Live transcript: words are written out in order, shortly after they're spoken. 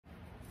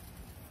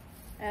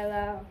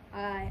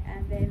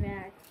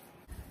L-O-I-M-A-Max.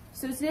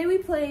 So today we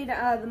played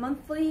the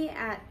monthly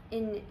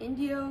in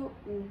Indio.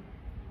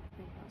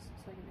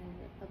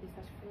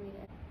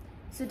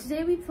 So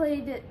today we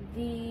played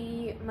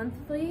the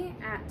monthly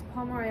at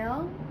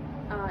Royale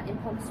in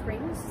Palm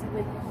Springs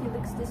with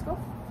Helix Disc Golf.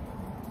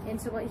 And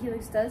so what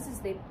Helix does is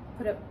they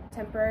put up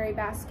temporary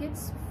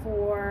baskets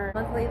for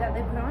monthly that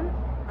they put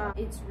on.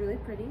 It's really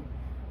pretty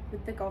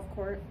with the golf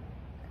court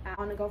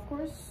on a golf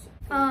course.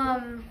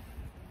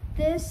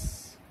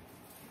 This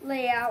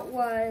layout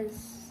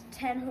was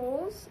 10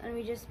 holes and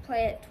we just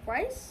play it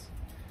twice.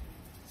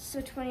 So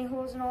 20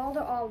 holes in all.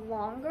 They're all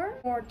longer,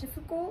 more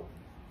difficult.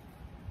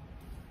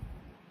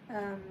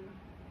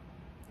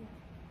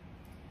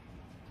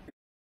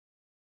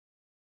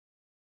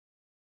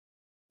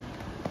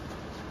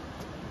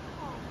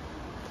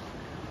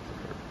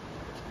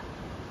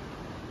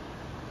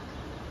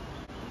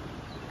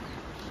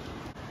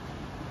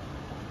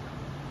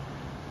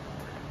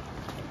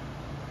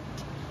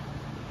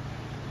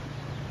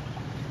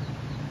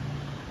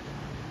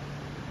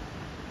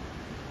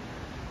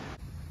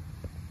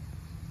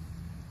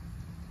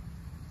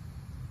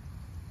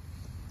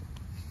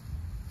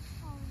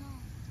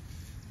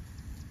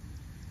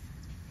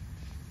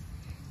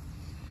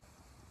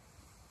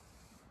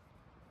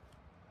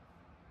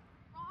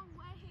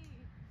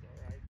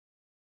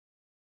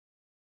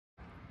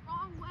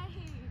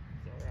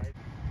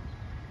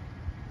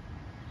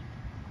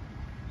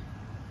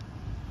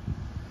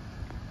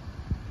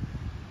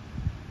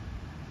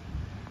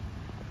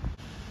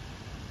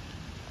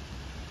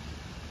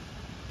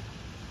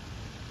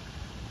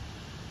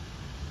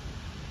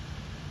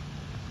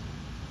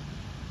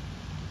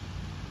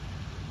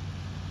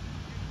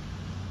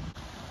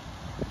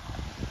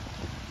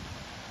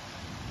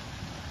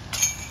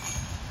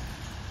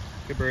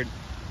 Good bird.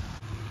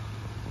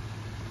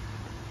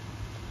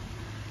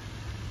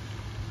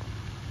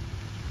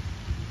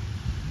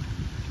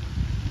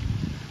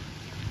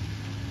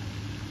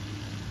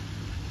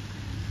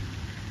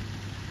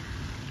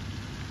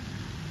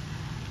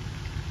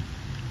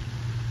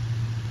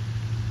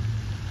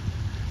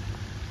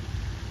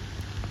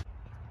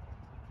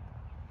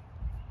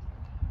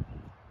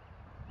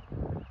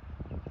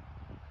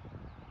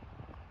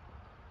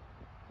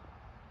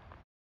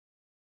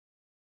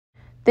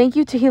 Thank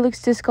you to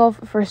Helix Disc Golf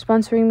for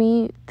sponsoring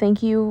me.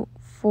 Thank you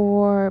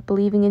for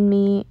believing in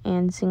me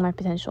and seeing my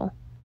potential.